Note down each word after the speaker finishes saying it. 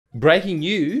Breaking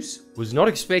news, was not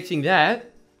expecting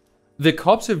that. The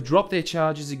cops have dropped their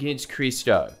charges against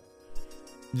Kristo.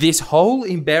 This whole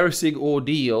embarrassing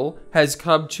ordeal has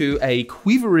come to a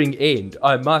quivering end,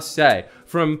 I must say,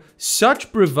 from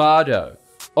such bravado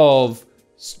of,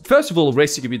 first of all,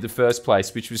 arresting him in the first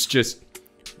place, which was just,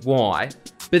 why?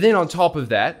 But then on top of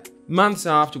that, months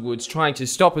afterwards, trying to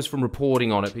stop us from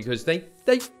reporting on it because they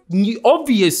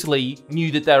obviously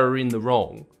knew that they were in the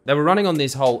wrong. They were running on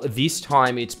this whole, this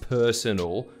time it's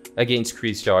personal against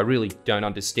Kristo. I really don't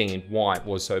understand why it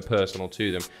was so personal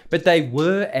to them. But they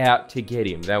were out to get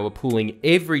him. They were pulling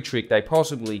every trick they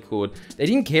possibly could. They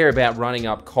didn't care about running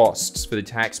up costs for the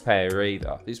taxpayer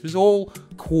either. This was all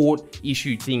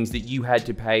court-issued things that you had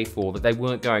to pay for that they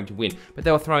weren't going to win. But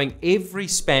they were throwing every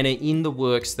spanner in the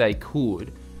works they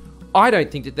could. I don't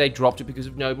think that they dropped it because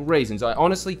of noble reasons. I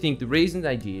honestly think the reason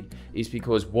they did is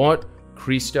because what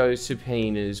Kristo's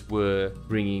subpoenas were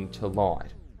bringing to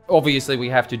light. Obviously, we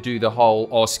have to do the whole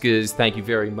Oscars, thank you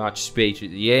very much speech at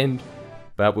the end,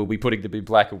 but we'll be putting them in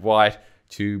black and white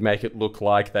to make it look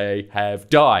like they have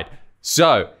died.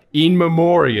 So, in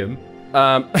memoriam,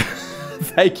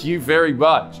 thank you very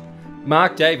much.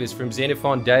 Mark Davis from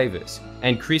Xenophon Davis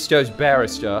and Kristo's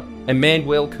barrister,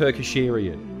 Emmanuel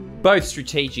Kirkasharian. Both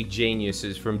strategic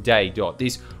geniuses from day dot.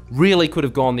 This really could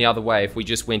have gone the other way if we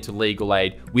just went to legal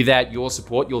aid. Without your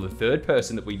support, you're the third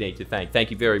person that we need to thank.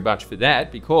 Thank you very much for that,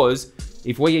 because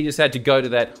if we just had to go to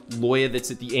that lawyer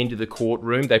that's at the end of the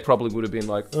courtroom, they probably would have been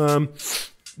like,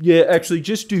 yeah, actually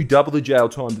just do double the jail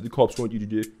time that the cops want you to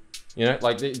do. You know,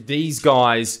 like these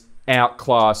guys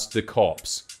outclassed the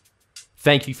cops.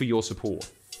 Thank you for your support.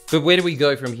 But where do we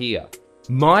go from here?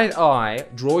 Might I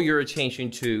draw your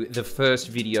attention to the first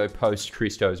video post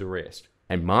Kristo's arrest?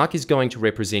 And Mark is going to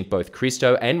represent both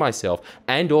Kristo and myself,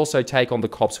 and also take on the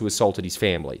cops who assaulted his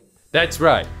family. That's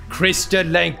right, Krista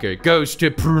Lanker goes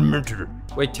to perimeter.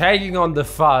 We're taking on the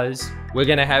fuzz. We're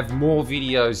gonna have more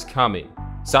videos coming,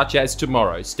 such as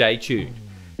tomorrow, stay tuned.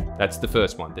 That's the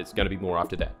first one, there's gonna be more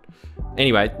after that.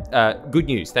 Anyway, good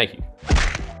news, thank you.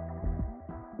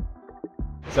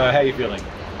 So how are you feeling?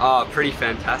 Pretty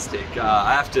fantastic.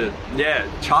 I have to,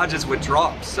 charges were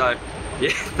dropped. So yeah,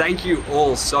 thank you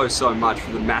all so much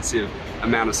for the massive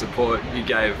amount of support you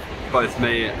gave both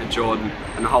me and Jordan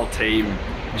and the whole team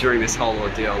during this whole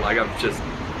ordeal. Like, I'm just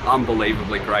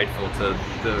unbelievably grateful to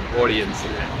the audience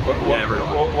and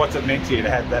everyone. What's it meant to you to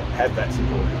have that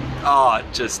support?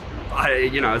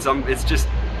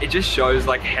 It just shows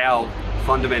like how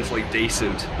fundamentally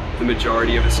decent the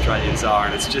majority of Australians are,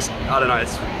 and it's just, I don't know,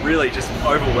 it's really just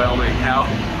overwhelming how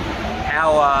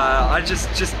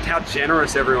how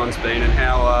generous everyone's been, and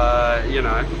how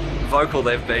vocal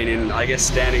they've been in, I guess,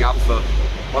 standing up for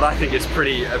what I think is a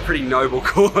pretty noble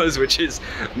cause, which is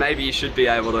maybe you should be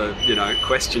able to,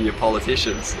 question your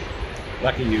politicians.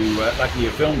 Lucky you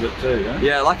filmed it too, huh?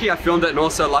 Yeah, lucky I filmed it, and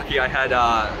also lucky I had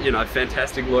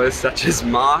fantastic lawyers such as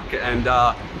Mark, and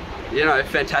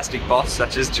fantastic boss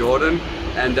such as Jordan,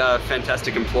 and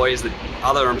fantastic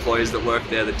other employees that work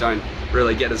there that don't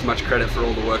really get as much credit for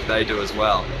all the work they do as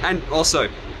well. And also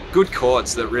good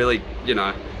courts that really,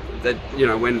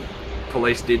 when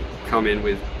police did come in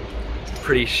with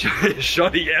pretty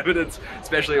shoddy evidence,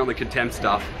 especially on the contempt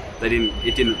stuff, it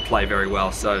didn't play very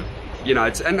well. So,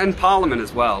 and Parliament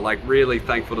as well, like, really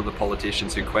thankful to the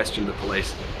politicians who questioned the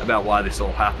police about why this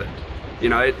all happened.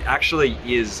 It actually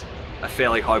is a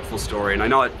fairly hopeful story, and I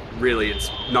know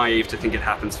it's naive to think it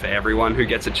happens for everyone who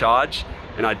gets a charge,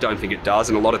 and I don't think it does,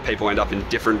 and a lot of people end up in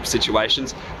different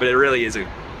situations, but it really is a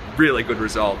really good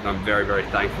result, and I'm very, very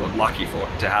thankful and lucky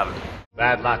to have it.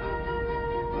 Bad luck,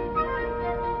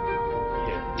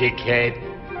 you dickhead.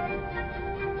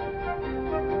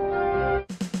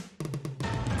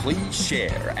 Please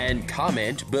share and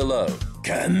comment below.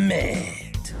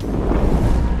 Comment.